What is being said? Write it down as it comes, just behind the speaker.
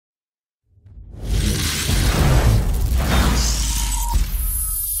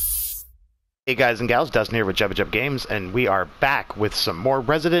Hey guys and gals, Dustin here with Jub Games, and we are back with some more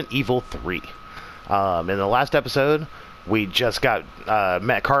Resident Evil 3. In the last episode, we just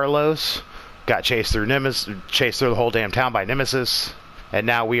met Carlos, got chased through the whole damn town by Nemesis, and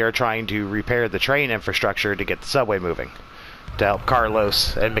now we are trying to repair the train infrastructure to get the subway moving, to help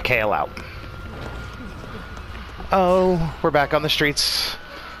Carlos and Mikhail out. Oh, we're back on the streets.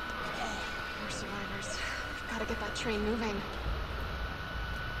 We're survivors. Gotta get that train moving.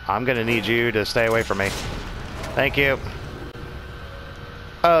 I'm gonna need you to stay away from me. Thank you.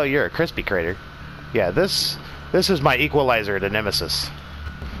 Oh, you're a crispy crater. Yeah, this is my equalizer to Nemesis.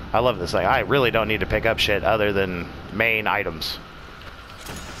 I love this thing. I really don't need to pick up shit other than main items.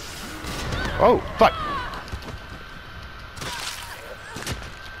 Oh, fuck!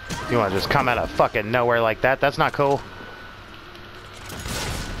 You wanna just come out of fucking nowhere like that? That's not cool.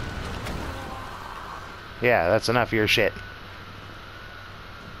 Yeah, that's enough of your shit.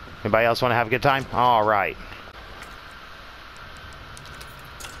 Anybody else want to have a good time? All right.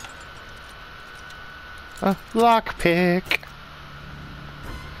 A lockpick.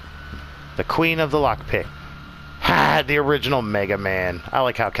 The queen of the lockpick. Ha! The original Mega Man. I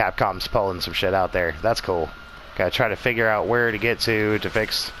like how Capcom's pulling some shit out there. That's cool. Gotta try to figure out where to get to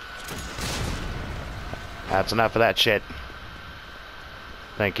fix. That's enough of that shit.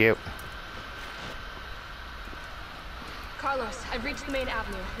 Thank you. Carlos, I've reached the main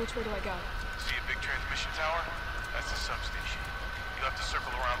avenue. Which way do I go? See a big transmission tower? That's the substation. You'll have to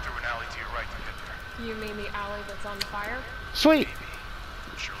circle around through an alley to your right to get there. You mean the alley that's on fire? Sweet.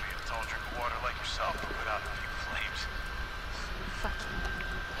 Maybe. Surely a tall drink of water like yourself will put out a few flames. Fuck.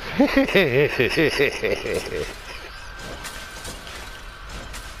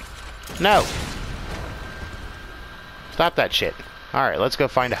 No. Stop that shit. Alright, let's go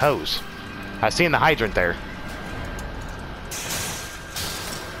find a hose. I seen the hydrant there.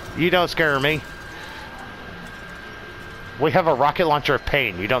 You don't scare me. We have a rocket launcher of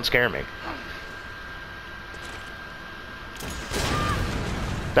pain. You don't scare me.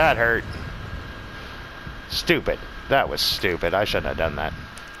 That hurt. Stupid. That was stupid. I shouldn't have done that.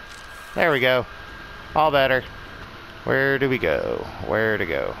 There we go. All better. Where do we go? Where to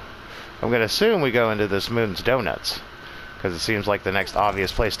go? I'm going to assume we go into this Moon's Donuts, because it seems like the next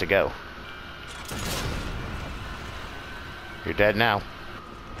obvious place to go. You're dead now.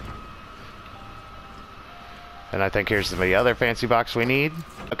 And I think here's the other fancy box we need.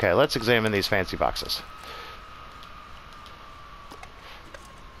 Okay, let's examine these fancy boxes.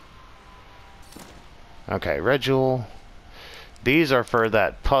 Okay, red jewel. These are for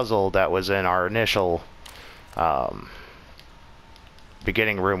that puzzle that was in our initial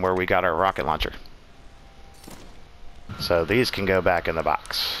beginning room where we got our rocket launcher. So these can go back in the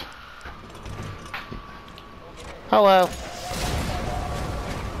box. Hello.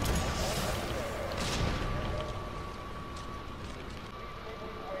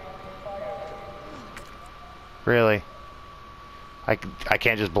 Really? I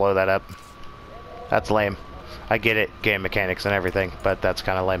can't just blow that up. That's lame. I get it, game mechanics and everything, but that's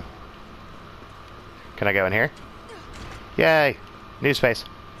kind of lame. Can I go in here? Yay! New space.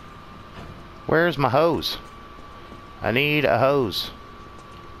 Where's my hose? I need a hose.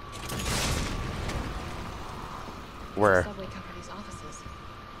 Where?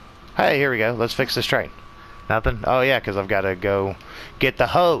 Hey, here we go. Let's fix this train. Nothing? Oh yeah, because I've got to go get the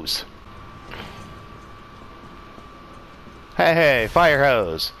hose. Hey, fire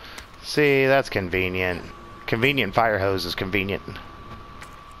hose. See, that's convenient. Convenient fire hose is convenient.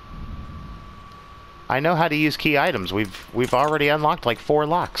 I know how to use key items. We've already unlocked like 4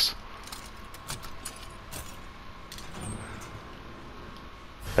 locks.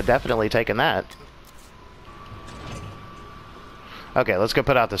 But definitely taking that. Okay, let's go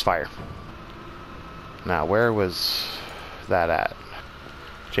put out this fire. Now, where was that at?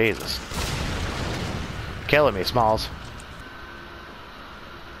 Jesus. Killing me, Smalls.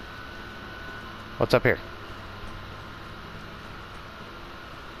 What's up here?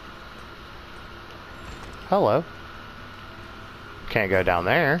 Hello. Can't go down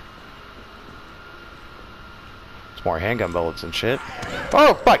there. It's more handgun bullets and shit.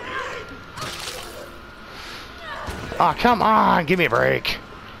 Oh, fuck! Oh, come on! Give me a break.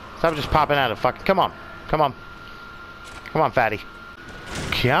 Stop just popping out of fucking... Come on. Come on. Come on, fatty.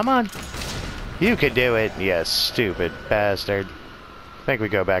 Come on. You can do it, you stupid bastard. I think we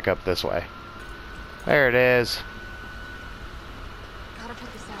go back up this way. There it is. Gotta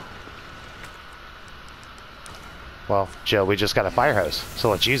put this out. Well, Jill, we just got a fire hose, so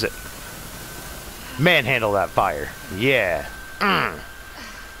let's use it. Manhandle that fire. Yeah.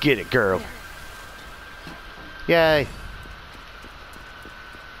 Get it, girl. Yay.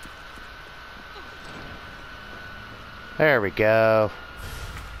 There we go.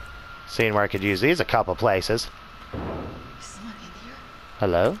 Seeing where I could use these a couple places. Is someone in here?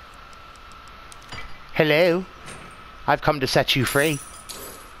 Hello? Hello? I've come to set you free.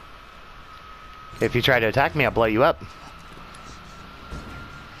 If you try to attack me, I'll blow you up.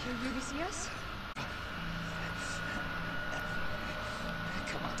 You're UBCS?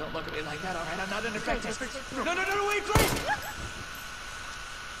 Come on, don't look at me like that, alright? I'm not an infected. No, wait, please!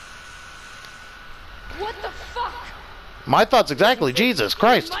 What the fuck? My thoughts exactly. Jesus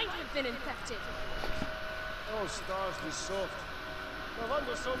Christ. You might have been infected. Oh, stars be soft. No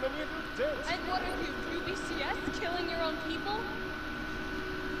wonder so many of you dead. And what are you, UBCS? Killing your own people?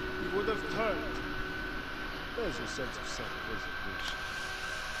 You would have turned. There's your sense of self-preservation.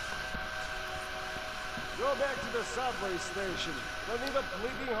 Go back to the subway station. Don't need a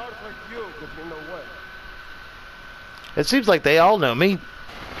bleeding heart like you get in the way. It seems like they all know me.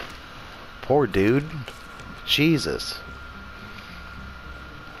 Poor dude. Jesus.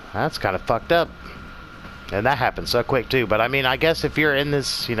 That's kind of fucked up. And that happened so quick too. But I mean, I guess if you're in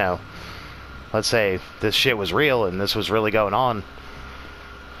this, you know, let's say this shit was real and this was really going on,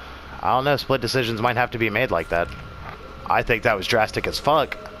 I don't know, split decisions might have to be made like that. I think that was drastic as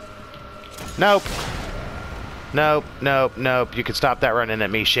fuck. Nope. Nope, nope, nope. You can stop that running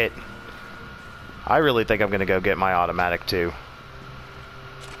at me shit. I really think I'm gonna go get my automatic too.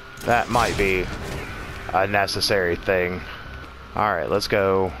 That might be a necessary thing. Alright, let's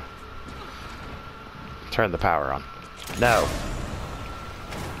go turn the power on. No.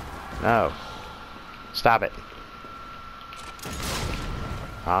 No. Stop it.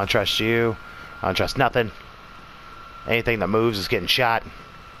 I don't trust you. I don't trust nothing. Anything that moves is getting shot.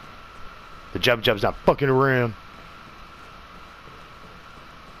 The jub's not fucking around.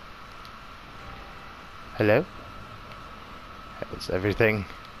 Hello? Is everything...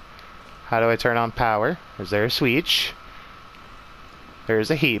 How do I turn on power? Is there a switch?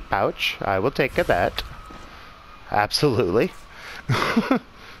 There's a heat pouch. I will take that. Absolutely.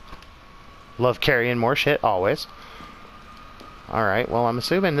 Love carrying more shit, always. Alright, well, I'm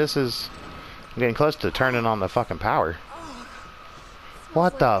assuming this is... I'm getting close to turning on the fucking power.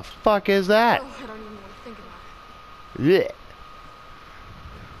 What the fuck is that? Oh, I don't even want to think about it. Yeah.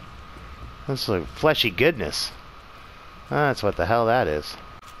 That's like fleshy goodness. That's what the hell that is.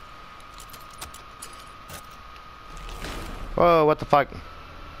 Whoa, what the fuck?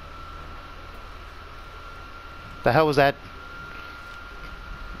 The hell was that?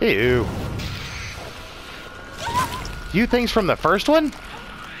 Ew. You things from the first one?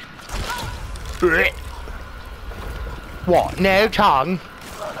 What? No tongue?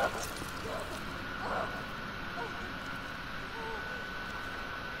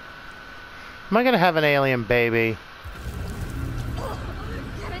 Am I gonna have an alien baby?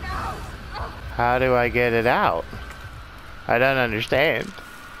 How do I get it out? I don't understand.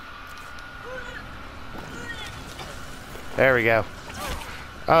 There we go.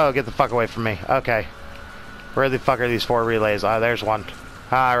 Oh, get the fuck away from me. Okay. Where the fuck are these 4 relays? Oh, there's one.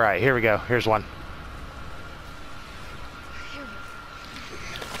 Alright, here we go. Here's one.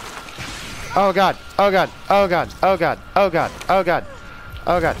 Oh god. Oh god. Oh god. Oh god. Oh god. Oh god.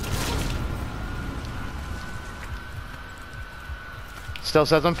 Oh god. Still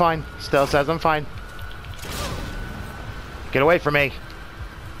says I'm fine. Still says I'm fine. Get away from me.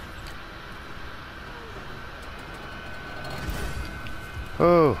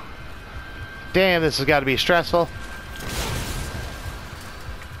 Ooh. Damn, this has got to be stressful.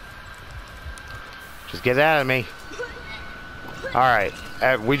 Just get out of me. Alright.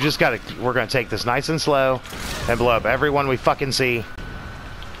 We just gotta... We're gonna take this nice and slow and blow up everyone we fucking see.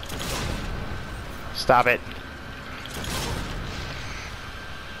 Stop it.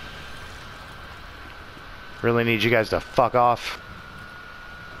 Really need you guys to fuck off.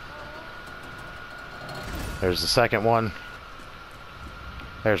 There's the second one.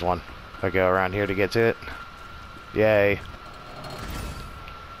 There's one. I go around here to get to it. Yay.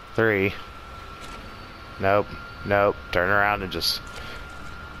 3. Nope. Nope. Turn around and just...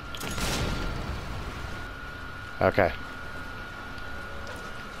 Okay.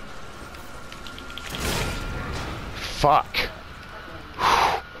 Fuck.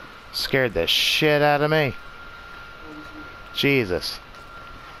 Scared the shit out of me. Jesus.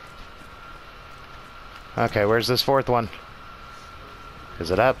 Okay, where's this 4th one?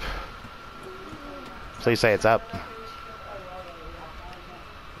 Is it up? Please say it's up.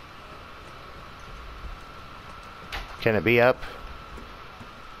 Can it be up?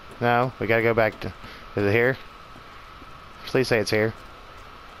 No, we gotta go back to... Is it here? Please say it's here.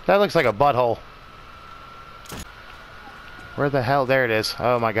 That looks like a butthole. Where the hell? There it is.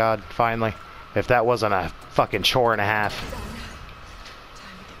 Oh my god, finally. If that wasn't a fucking chore and a half. Time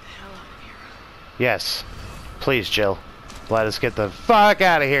to get the hell out of here. Yes. Please, Jill. Let us get the fuck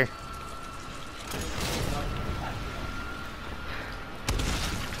out of here.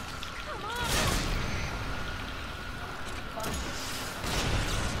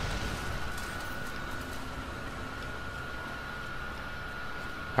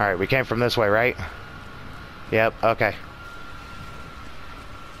 Alright, we came from this way, right? Yep, okay.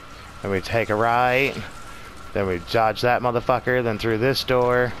 Then we take a right. Then we dodge that motherfucker. Then through this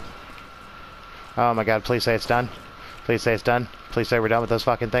door. Oh my god, please say it's done. Please say it's done. Please say we're done with those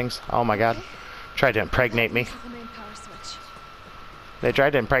fucking things. Oh my god. Tried to impregnate me. The main power switch. They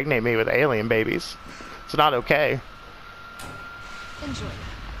tried to impregnate me with alien babies. It's not okay. Enjoy.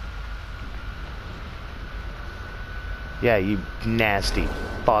 Yeah, you nasty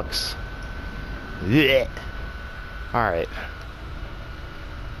fucks. Blech. Alright.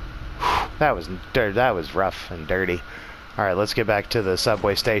 That was dirt. That was rough and dirty. Alright, let's get back to the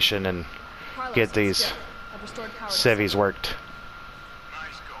subway station and Carlos, get these still. I've restored power to civvies the worked.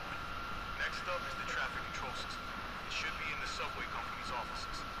 Nice going. Next up is the traffic control system. It should be in the subway company's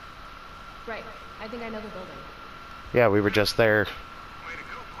offices. Right. I think I know the building. Yeah, we were just there. Way to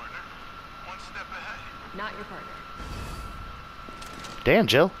go, partner. One step ahead. Not your partner. Damn,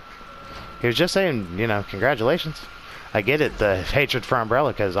 Jill. He was just saying, you know, congratulations. I get it, the hatred for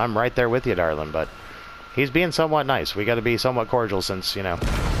Umbrella, because I'm right there with you, darling, but he's being somewhat nice. We got to be somewhat cordial since, you know,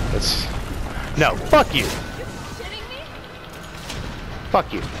 it's... No, fuck you. You kidding me?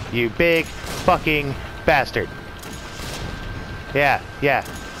 Fuck you. You big fucking bastard. Yeah.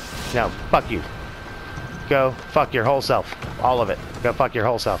 No, fuck you. Go fuck your whole self. All of it. Go fuck your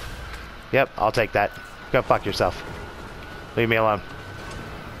whole self. Yep, I'll take that. Go fuck yourself. Leave me alone.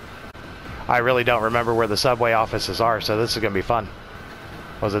 I really don't remember where the subway offices are, so this is going to be fun.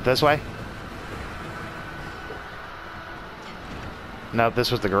 Was it this way? Nope,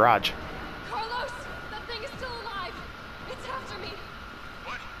 this was the garage. Carlos, that thing is still alive. It's after me.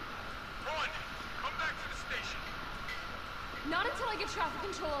 What? Run! Come back to the station. Not until I get traffic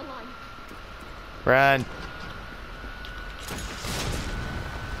control online. Run.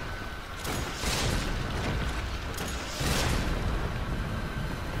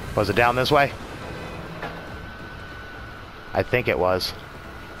 Was it down this way? I think it was.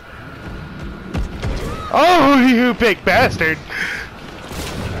 Oh, you big bastard!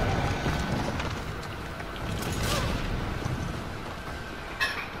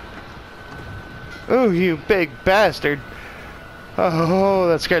 Oh, you big bastard! Oh,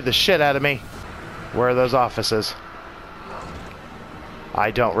 that scared the shit out of me. Where are those offices?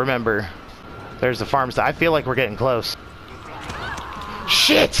 I don't remember. There's the farm. I feel like we're getting close.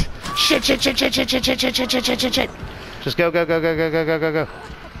 Shit! Shit! Just go.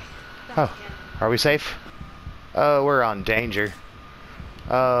 Oh, are we safe? Oh, we're on danger.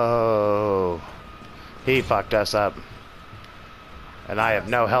 Oh, he fucked us up. And I have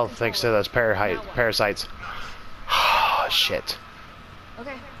no health thanks to those parasites. Oh, shit.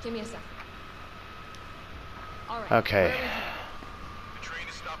 Okay, give me a sec. Alright. Okay. The train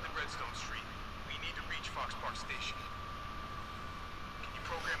is stopped at Redstone Street. We need to reach Fox Park Station. Can you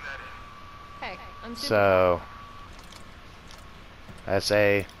program that in? Hey, I'm super. So,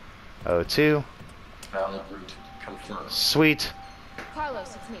 SA02. Valid route confirmed. Sweet.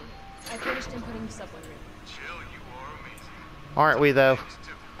 Carlos, it's me. I finished inputting the subway route. Jill, you are amazing. Aren't we, though? Thanks,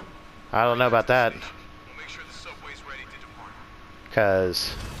 too. I don't know about that. We'll make sure the subway's ready to depart.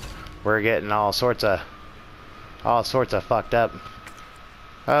 Because we're getting all sorts of fucked up.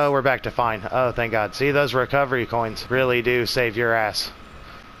 Oh, we're back to fine. Oh, thank God. See, those recovery coins really do save your ass.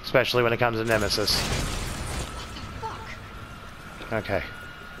 Especially when it comes to Nemesis. Okay.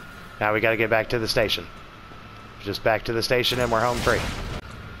 Now we gotta get back to the station. Just back to the station and we're home free.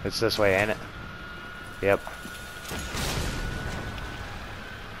 It's this way, ain't it? Yep.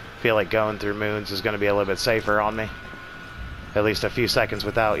 Feel like going through moons is gonna be a little bit safer on me. At least a few seconds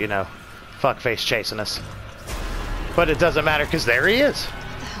without, you know, fuckface chasing us. But it doesn't matter because there he is.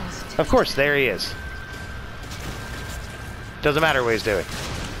 Of course, there he is. Doesn't matter what he's doing.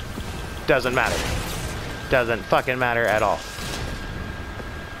 Doesn't matter. Doesn't fucking matter at all.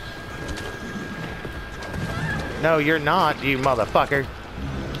 No, you're not, you motherfucker.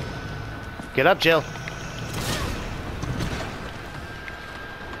 Get up, Jill.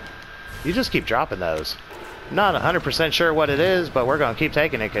 You just keep dropping those. Not 100% sure what it is, but we're gonna keep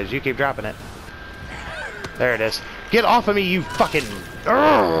taking it because you keep dropping it. There it is. Get off of me, you fucking...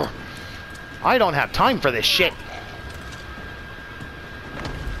 Urgh! I don't have time for this shit.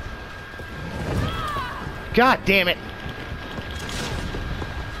 God damn it.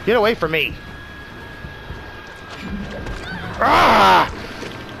 Get away from me. Ah!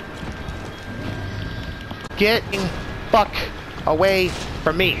 Get fuck away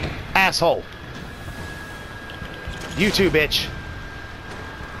from me, asshole. You too, bitch.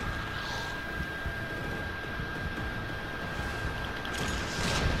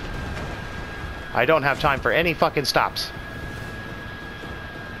 I don't have time for any fucking stops.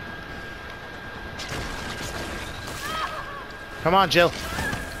 Come on, Jill.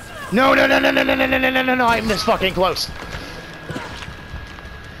 No, no, no, no, no, no, no, no, no, no, no, no, I'm this fucking close.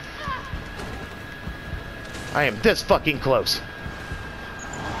 I am this fucking close.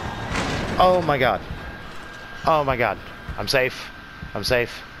 Oh my god. Oh my god. I'm safe. I'm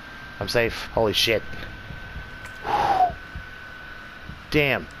safe. I'm safe. Holy shit.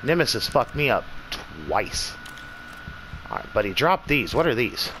 Damn. Nemesis fucked me up twice. Alright, buddy, drop these. What are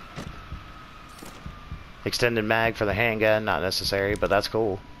these? Extended mag for the handgun. Not necessary, but that's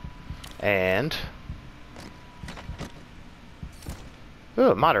cool. And...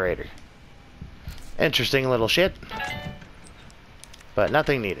 ooh, moderator. Interesting little shit. But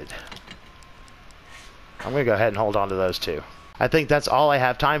nothing needed. I'm gonna go ahead and hold on to those two. I think that's all I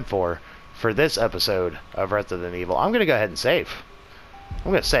have time for this episode of Resident Evil. I'm gonna go ahead and save.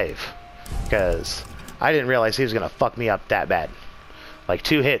 I'm gonna save. Because I didn't realize he was gonna fuck me up that bad. Like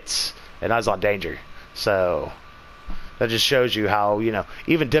 2 hits and I was on danger. So that just shows you how, you know,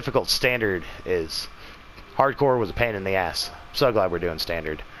 even difficult standard is. Hardcore was a pain in the ass. I'm so glad we're doing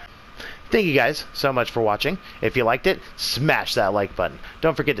standard. Thank you guys so much for watching. If you liked it, smash that like button.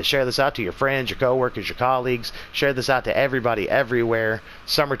 Don't forget to share this out to your friends, your coworkers, your colleagues. Share this out to everybody everywhere.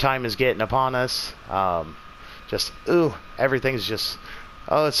 Summertime is getting upon us. Everything's just,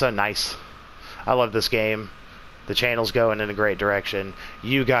 oh, it's so nice. I love this game. The channel's going in a great direction.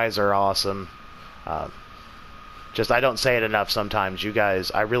 You guys are awesome. I don't say it enough sometimes. You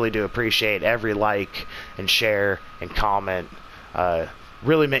guys, I really do appreciate every like and share and comment.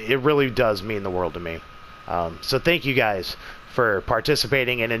 It really does mean the world to me. So thank you guys for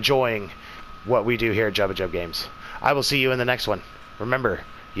participating and enjoying what we do here at Jubba Jub Games. I will see you in the next one. Remember,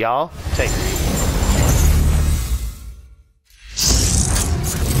 y'all, take it easy.